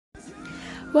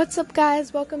What's up,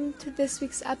 guys? Welcome to this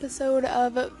week's episode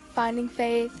of Finding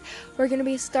Faith. We're going to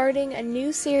be starting a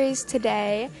new series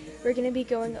today. We're going to be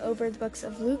going over the books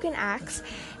of Luke and Acts,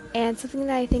 and something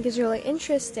that I think is really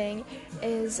interesting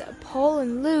is Paul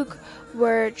and Luke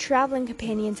were traveling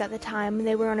companions at the time, and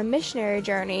they were on a missionary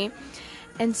journey.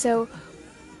 And so,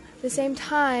 the same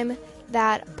time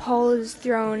that Paul is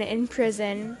thrown in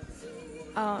prison,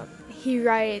 he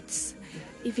writes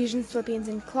Ephesians, Philippians,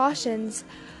 and Colossians.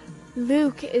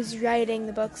 Luke is writing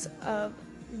the books of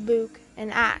Luke and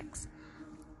Acts.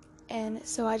 And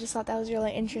so I just thought that was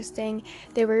really interesting.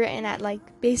 They were written at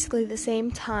basically the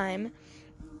same time.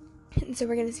 And so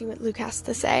we're going to see what Luke has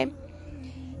to say.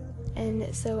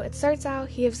 And so it starts out,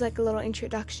 he gives a little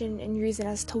introduction and reason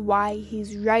as to why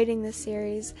he's writing this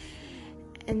series.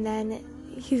 And then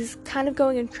he's kind of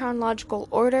going in chronological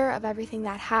order of everything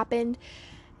that happened.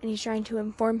 And he's trying to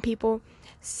inform people.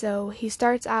 So he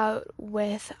starts out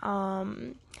with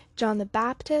John the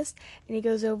Baptist, and he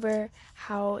goes over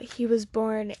how he was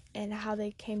born and how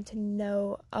they came to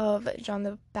know of John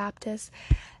the Baptist.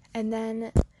 And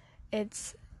then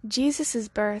it's Jesus'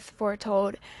 birth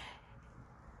foretold,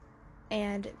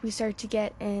 and we start to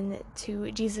get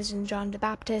into Jesus and John the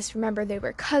Baptist. Remember, they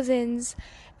were cousins,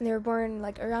 and they were born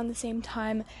around the same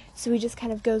time, so he just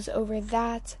kind of goes over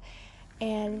that.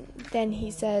 And then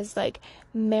he says,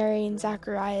 Mary and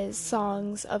Zachariah's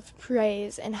songs of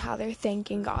praise and how they're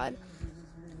thanking God.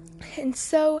 And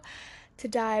so, to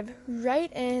dive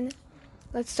right in,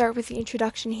 let's start with the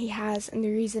introduction he has and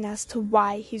the reason as to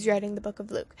why he's writing the book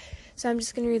of Luke. So I'm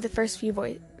just going to read the first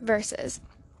few verses.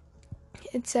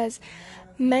 It says,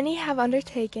 "Many have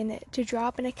undertaken to draw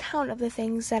up an account of the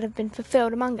things that have been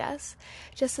fulfilled among us,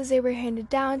 just as they were handed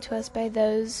down to us by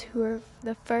those who were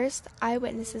the first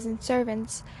eyewitnesses and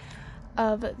servants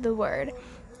of the word."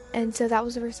 And so that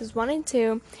was verses 1 and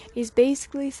 2. He's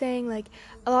basically saying,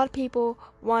 a lot of people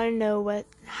want to know what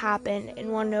happened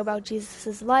and want to know about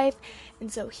Jesus' life.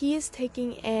 And so he is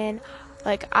taking in,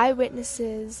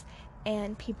 eyewitnesses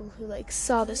and people who,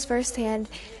 saw this firsthand,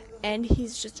 and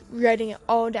he's just writing it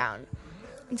all down.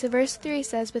 And so verse 3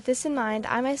 says, "With this in mind,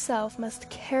 I myself must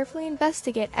carefully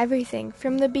investigate everything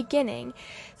from the beginning.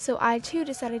 So I too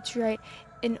decided to write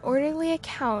an orderly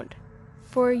account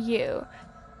for you,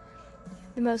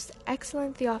 the most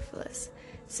excellent Theophilus."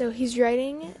 So he's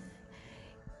writing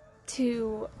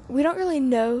to, we don't really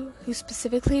know who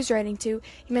specifically he's writing to.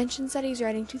 He mentions that he's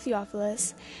writing to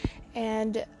Theophilus,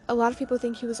 and a lot of people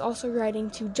think he was also writing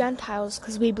to Gentiles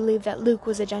because we believe that Luke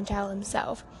was a Gentile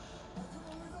himself.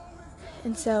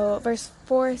 And so verse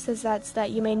 4 says that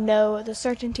you may know the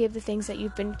certainty of the things that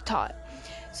you've been taught.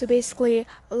 So basically,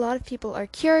 a lot of people are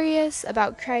curious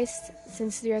about Christ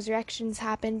since the resurrections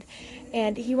happened,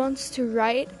 and he wants to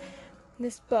write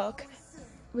this book,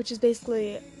 which is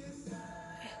basically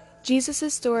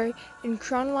Jesus' story in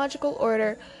chronological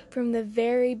order from the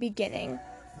very beginning.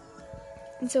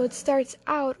 And so it starts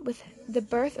out with the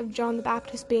birth of John the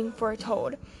Baptist being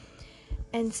foretold.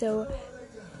 And so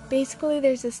basically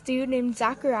there's this dude named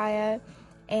Zachariah,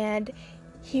 and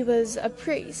he was a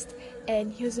priest,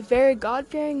 and he was a very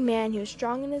God-fearing man. He was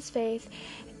strong in his faith,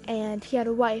 and he had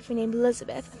a wife named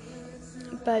Elizabeth.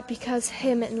 But because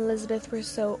him and Elizabeth were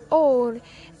so old,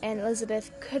 and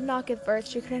Elizabeth could not give birth,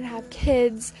 she couldn't have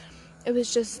kids, it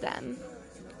was just them.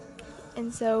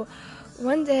 And so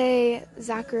one day,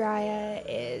 Zachariah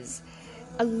is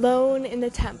alone in the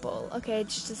temple. Okay,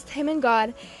 it's just him and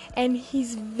God, and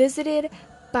he's visited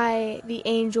by the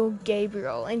angel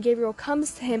Gabriel. And Gabriel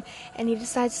comes to him, and he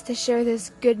decides to share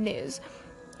this good news.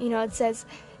 It says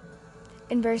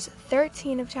in verse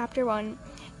 13 of chapter 1,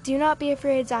 "Do not be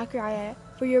afraid, Zachariah,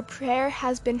 for your prayer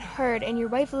has been heard, and your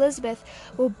wife Elizabeth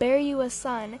will bear you a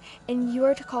son, and you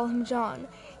are to call him John.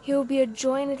 He will be a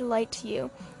joy and a delight to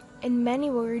you, and many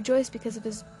will rejoice because of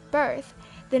his birth."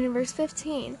 Then in verse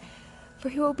 15, "For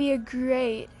he will be a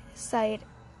great sight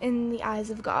in the eyes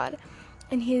of God,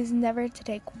 and he is never to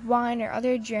take wine or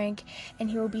other drink,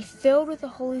 and he will be filled with the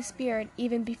Holy Spirit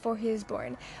even before he is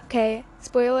born." Okay,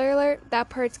 spoiler alert, that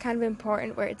part's kind of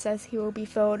important where it says he will be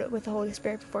filled with the Holy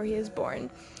Spirit before he is born.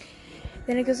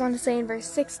 Then it goes on to say in verse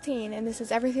 16, and this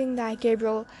is everything that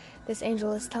Gabriel, this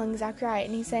angel, is telling Zachariah,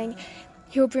 and he's saying,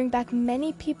 "He will bring back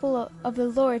many people of the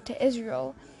Lord to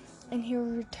Israel, and he will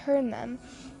return them."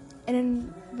 And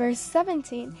in verse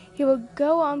 17, "He will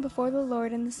go on before the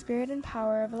Lord in the spirit and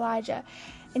power of Elijah,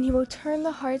 and he will turn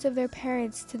the hearts of their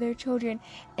parents to their children,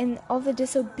 and all the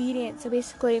disobedient." So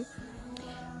basically,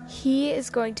 he is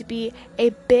going to be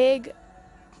a big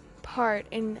part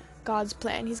in God's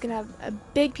plan. He's going to have a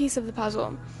big piece of the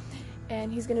puzzle.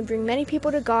 And he's going to bring many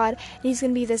people to God, and he's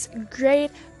going to be this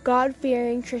great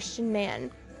God-fearing Christian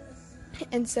man.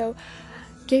 And so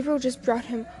Gabriel just brought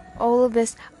him all of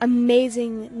this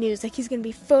amazing news. Like, he's going to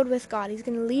be filled with God. He's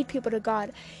going to lead people to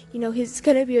God. He's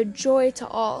going to be a joy to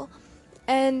all.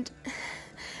 And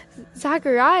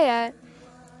Zachariah,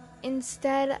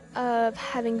 instead of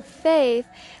having faith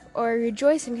or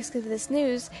rejoicing because of this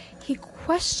news, he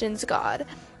questions God.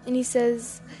 And he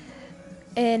says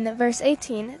in verse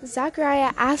 18,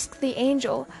 Zachariah asked the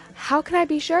angel, "How can I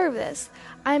be sure of this?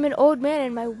 I am an old man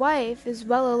and my wife is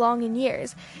well along in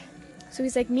years." So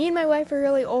he's like, me and my wife are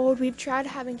really old. We've tried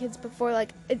having kids before.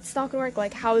 Like, it's not going to work.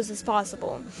 Like, how is this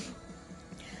possible?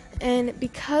 And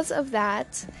because of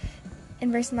that,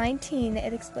 in verse 19,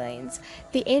 it explains,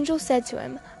 the angel said to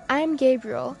him, "I am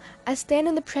Gabriel. I stand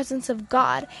in the presence of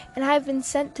God, and I have been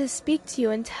sent to speak to you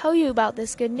and tell you about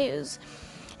this good news.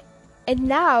 And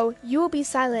now you will be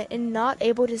silent and not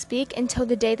able to speak until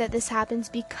the day that this happens,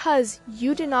 because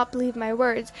you did not believe my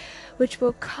words, which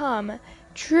will come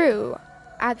true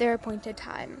at their appointed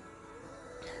time."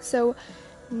 So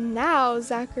now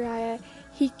Zachariah,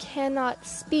 he cannot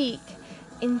speak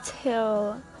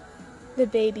until the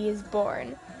baby is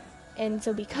born. And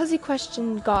so because he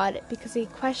questioned God, because he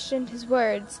questioned his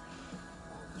words,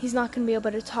 he's not going to be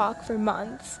able to talk for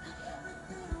months.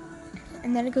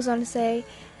 And then it goes on to say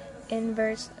in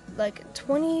verse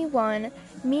 21,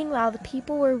 meanwhile the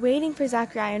people were waiting for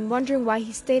Zachariah and wondering why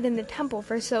he stayed in the temple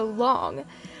for so long.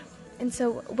 And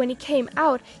so when he came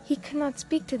out, he could not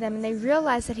speak to them, and they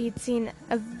realized that he had seen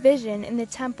a vision in the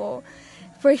temple,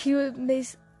 for he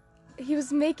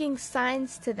was making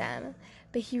signs to them,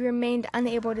 but he remained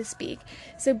unable to speak.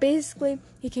 So basically,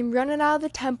 he came running out of the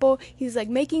temple. He's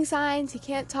making signs. He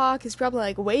can't talk. He's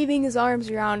probably waving his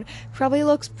arms around. Probably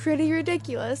looks pretty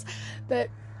ridiculous, but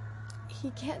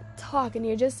he can't talk. And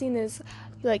you're just seeing this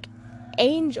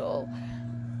angel,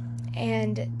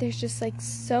 and there's just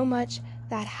so much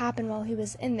that happened while he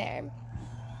was in there.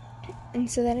 And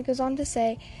so then it goes on to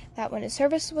say that when his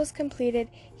service was completed,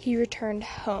 he returned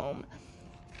home.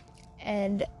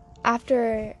 And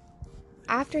after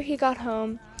he got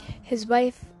home, his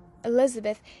wife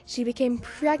Elizabeth, she became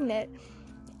pregnant,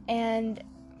 and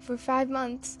for 5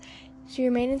 months she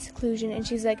remained in seclusion. And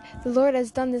she's like, "The Lord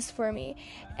has done this for me,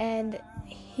 and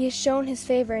he has shown his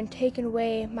favor and taken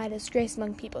away my disgrace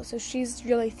among people." So she's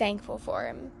really thankful for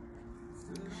him.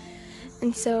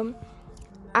 And so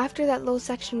after that little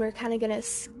section, we're kind of going to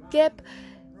skip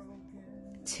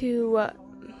to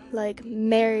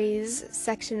Mary's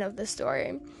section of the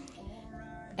story.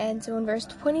 And so in verse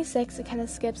 26, it kind of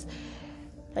skips,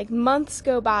 months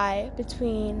go by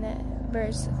between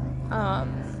verse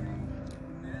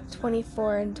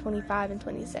 24 and 25 and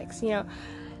 26,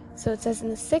 So it says, in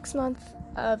the 6th month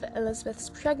of Elizabeth's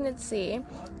pregnancy,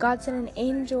 God sent an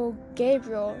angel,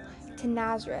 Gabriel, to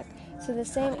Nazareth. So the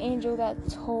same angel that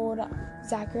told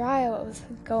Zachariah what was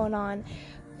going on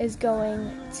is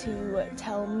going to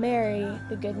tell Mary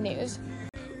the good news.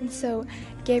 And so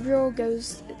Gabriel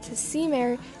goes to see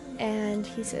Mary, and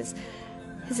he says,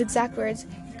 his exact words,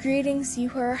 "Greetings, you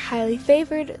who are highly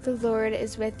favored, the Lord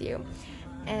is with you."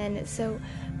 And so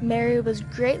Mary was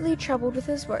greatly troubled with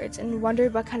his words and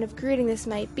wondered what kind of greeting this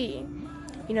might be.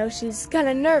 She's kind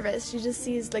of nervous. She just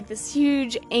sees this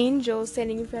huge angel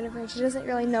standing in front of her, and she doesn't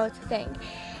really know what to think.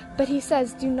 But he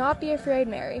says, "Do not be afraid,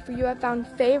 Mary, for you have found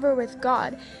favor with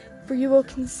God. For you will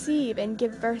conceive and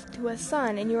give birth to a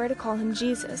son, and you are to call him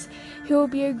Jesus. He will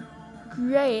be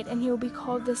great, and he will be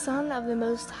called the Son of the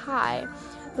Most High.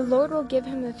 The Lord will give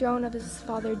him the throne of his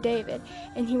father David,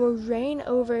 and he will reign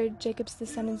over Jacob's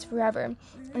descendants forever,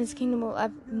 and his kingdom will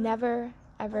never,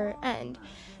 ever end."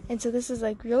 And so this is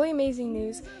really amazing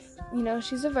news.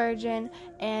 She's a virgin,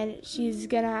 and she's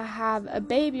gonna have a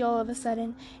baby all of a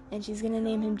sudden, and she's gonna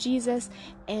name him Jesus,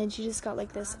 and she just got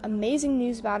this amazing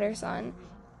news about her son.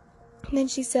 And then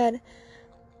she said,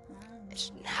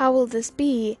 "How will this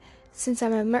be since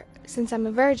I'm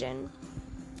a virgin?"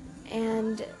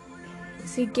 And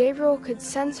see, Gabriel could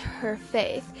sense her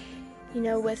faith.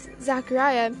 With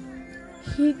Zachariah,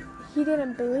 he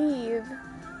didn't believe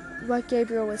what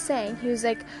Gabriel was saying. He was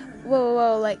like,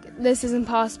 whoa, this is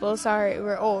impossible. Sorry,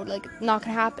 we're old. Not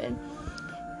gonna happen.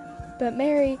 But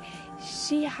Mary,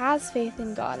 she has faith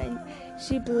in God, and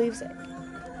she believes it.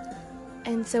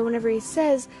 And so whenever he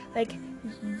says,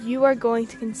 "You are going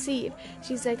to conceive,"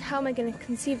 she's like, "How am I going to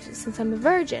conceive since I'm a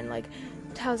virgin?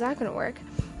 How's that going to work?"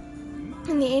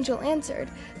 And the angel answered,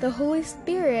 "The Holy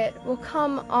Spirit will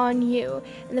come on you,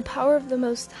 and the power of the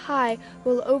Most High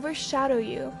will overshadow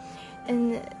you.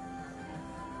 And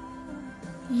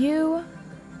you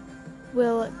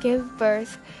will give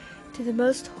birth to the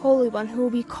Most Holy One, who will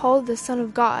be called the Son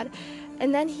of God.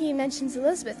 And then he mentions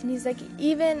Elizabeth, and he's like,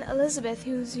 even Elizabeth,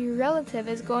 who's your relative,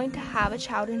 is going to have a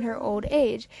child in her old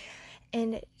age.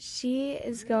 And she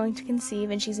is going to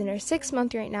conceive, and she's in her 6th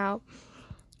month right now.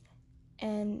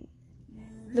 And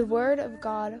the word of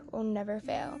God will never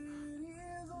fail.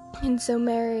 And so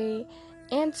Mary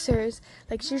answers,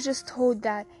 like, she's just told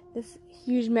that this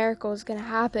huge miracle is going to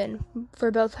happen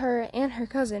for both her and her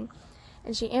cousin.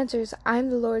 And she answers, I'm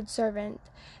the Lord's servant.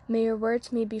 May your word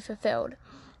to me be fulfilled.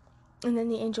 And then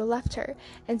the angel left her.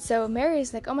 And so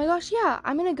Mary's like, oh my gosh, yeah,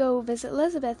 I'm going to go visit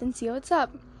Elizabeth and see what's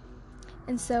up.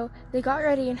 And so they got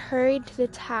ready and hurried to the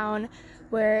town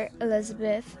where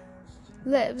Elizabeth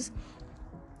lives.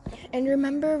 And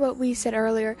remember what we said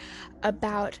earlier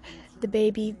about the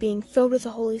baby being filled with the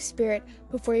Holy Spirit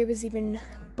before he was even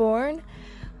born?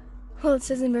 Well, it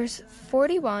says in verse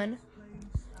 41,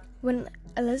 when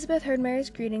Elizabeth heard Mary's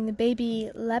greeting, the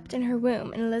baby leapt in her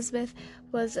womb, and Elizabeth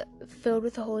was filled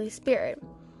with the Holy Spirit.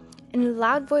 In a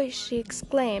loud voice she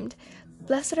exclaimed,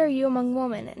 Blessed are you among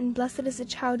women, and blessed is the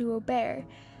child you will bear.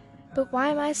 But why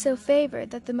am I so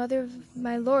favored that the mother of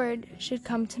my Lord should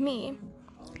come to me?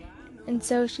 And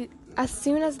so as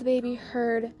soon as the baby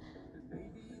heard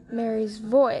Mary's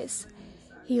voice,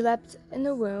 he leapt in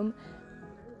the womb,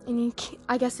 and he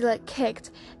kicked,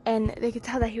 and they could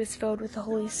tell that he was filled with the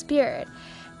Holy Spirit.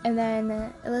 And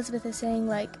then Elizabeth is saying,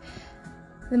 like,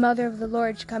 the mother of the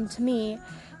Lord should come to me,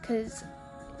 because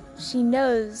she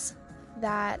knows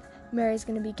that Mary's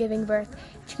going to be giving birth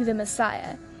to the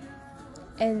Messiah.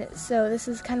 And so this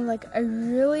is kind of like a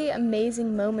really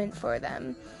amazing moment for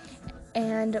them.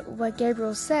 And what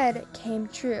Gabriel said came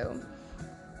true.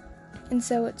 And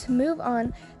so to move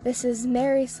on, this is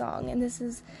Mary's song, and this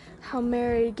is how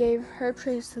Mary gave her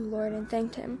praise to the Lord and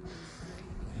thanked him.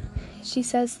 She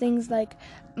says things like,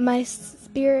 my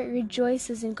spirit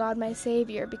rejoices in God my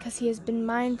Savior, because he has been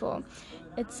mindful.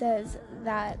 It says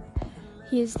that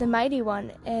he is the mighty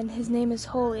one, and his name is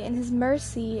holy, and his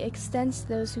mercy extends to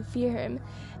those who fear him.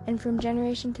 And from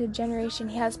generation to generation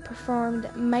he has performed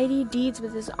mighty deeds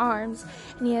with his arms,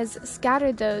 and he has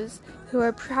scattered those who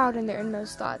are proud in their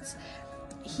inmost thoughts.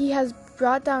 He has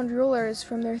brought down rulers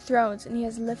from their thrones, and he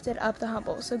has lifted up the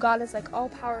humble. So God is like all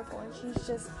powerful, and she's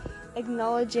just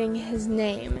acknowledging his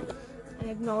name and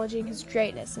acknowledging his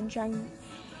greatness and trying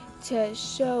to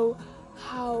show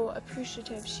how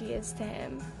appreciative she is to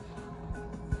him.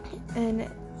 And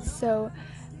so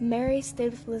Mary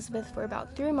stayed with Elizabeth for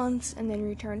about 3 months and then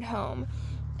returned home.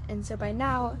 And so by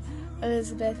now,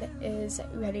 Elizabeth is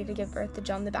ready to give birth to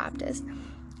John the Baptist.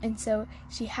 And so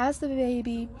she has the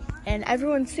baby, and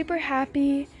everyone's super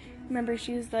happy. Remember,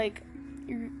 she's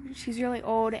really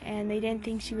old, and they didn't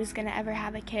think she was going to ever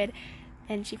have a kid.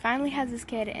 And she finally has this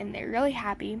kid, and they're really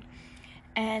happy.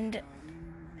 And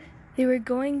they were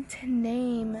going to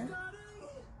name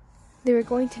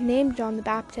John the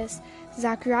Baptist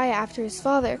Zachariah after his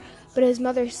father, but his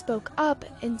mother spoke up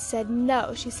and said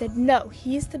no. She said, no,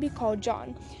 he's to be called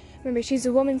John. Remember, she's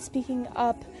a woman speaking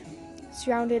up,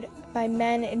 surrounded by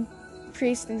men and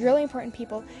priests and really important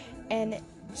people, and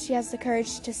she has the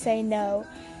courage to say no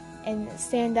and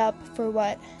stand up for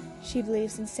what she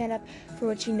believes and stand up for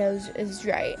what she knows is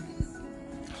right.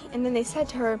 And then they said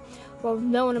to her, well,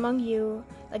 no one among you,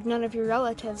 like none of your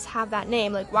relatives have that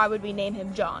name. Like, why would we name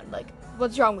him John? Like,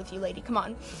 what's wrong with you, lady? Come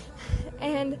on.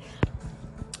 And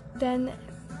then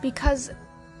because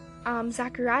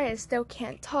Zachariah still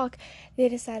can't talk, they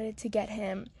decided to get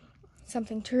him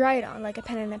something to write on, like a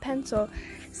pen and a pencil,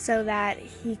 so that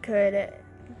he could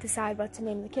decide what to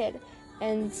name the kid.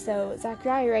 And so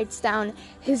Zachariah writes down,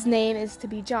 his name is to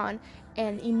be John.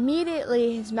 And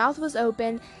immediately his mouth was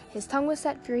open, his tongue was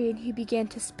set free, and he began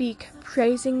to speak,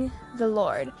 praising the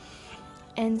Lord.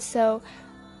 And so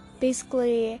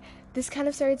basically this kind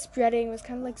of started spreading, was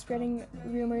kind of like spreading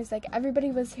rumors, like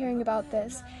everybody was hearing about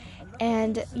this.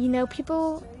 And,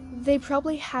 people, they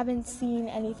probably haven't seen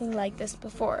anything like this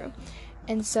before.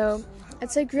 And so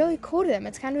it's like really cool to them.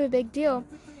 It's kind of a big deal.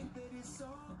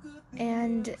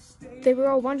 And they were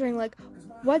all wondering, like,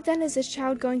 what then is this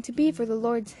child going to be? For the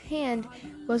Lord's hand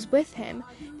was with him.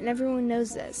 And everyone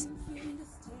knows this.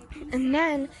 And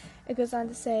then it goes on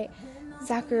to say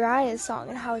Zachariah's song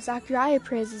and how Zachariah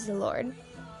praises the Lord.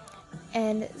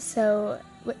 And so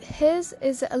his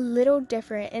is a little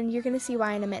different, and you're going to see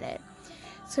why in a minute.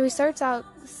 So he starts out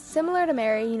similar to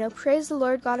Mary, praise the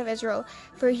Lord God of Israel,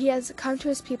 for he has come to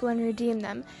his people and redeemed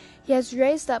them. He has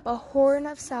raised up a horn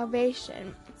of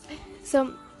salvation.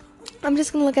 So I'm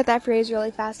just going to look at that phrase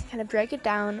really fast and kind of break it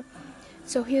down.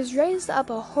 So he has raised up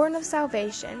a horn of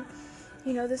salvation.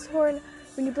 This horn,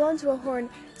 when you blow into a horn,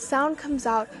 sound comes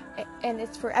out and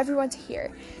it's for everyone to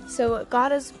hear. So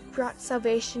God has brought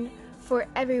salvation for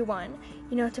everyone,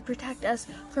 to protect us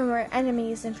from our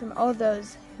enemies and from all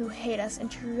those who hate us,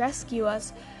 and to rescue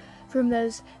us from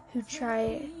those who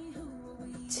try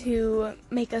to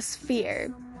make us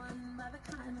fear.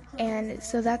 And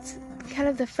so that's kind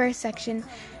of the first section.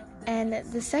 And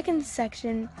the second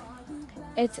section,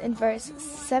 it's in verse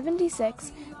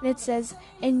 76, and it says,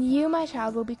 "And you, my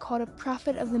child, will be called a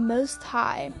prophet of the Most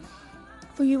High,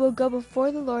 for you will go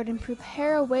before the Lord and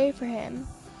prepare a way for him."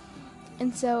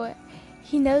 And so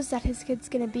he knows that his kid's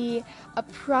going to be a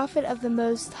prophet of the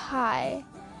Most High,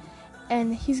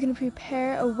 and he's going to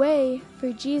prepare a way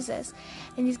for Jesus,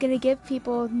 and he's going to give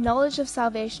people knowledge of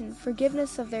salvation,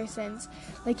 forgiveness of their sins.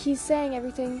 Like, he's saying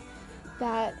everything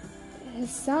that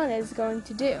his son is going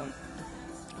to do.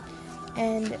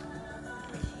 And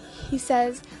he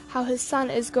says how his son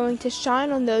is going to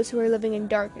shine on those who are living in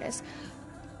darkness,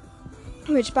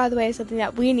 which, by the way, is something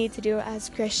that we need to do as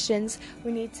Christians.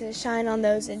 We need to shine on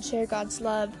those and share God's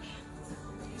love,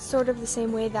 sort of the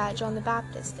same way that John the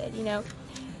Baptist did.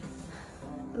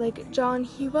 Like John,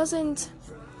 he wasn't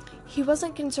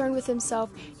concerned with himself.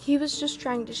 He was just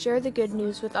trying to share the good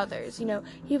news with others.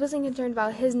 He wasn't concerned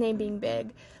about his name being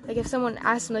big. Like, if someone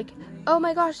asked him, like, "Oh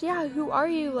my gosh, yeah, who are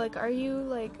you? Like, are you,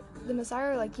 like, the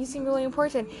Messiah? Like, you seem really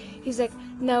important." He's like,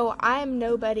 "No, I'm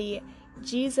nobody.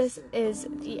 Jesus is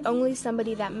the only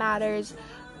somebody that matters."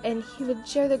 And he would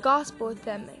share the gospel with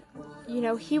them.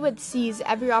 He would seize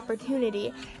every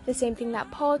opportunity. The same thing that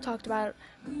Paul talked about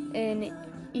in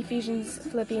Ephesians,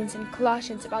 Philippians, and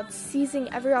Colossians, about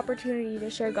seizing every opportunity to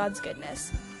share God's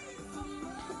goodness.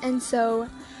 And so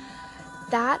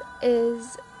that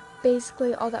is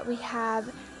basically all that we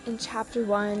have in chapter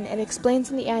 1. It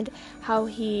explains in the end how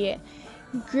he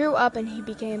grew up and he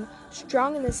became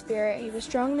strong in the Spirit, he was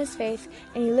strong in his faith,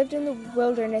 and he lived in the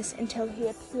wilderness until he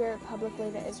appeared publicly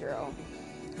to Israel.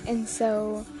 And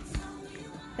so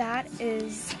that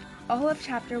is all of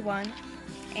chapter 1,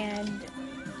 and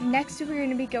next we're going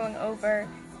to be going over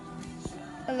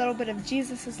a little bit of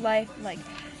Jesus' life, like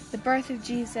the birth of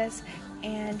Jesus,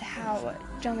 and how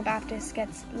John the Baptist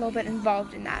gets a little bit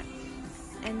involved in that.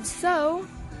 And so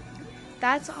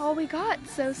that's all we got.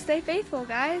 So stay faithful,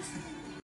 guys.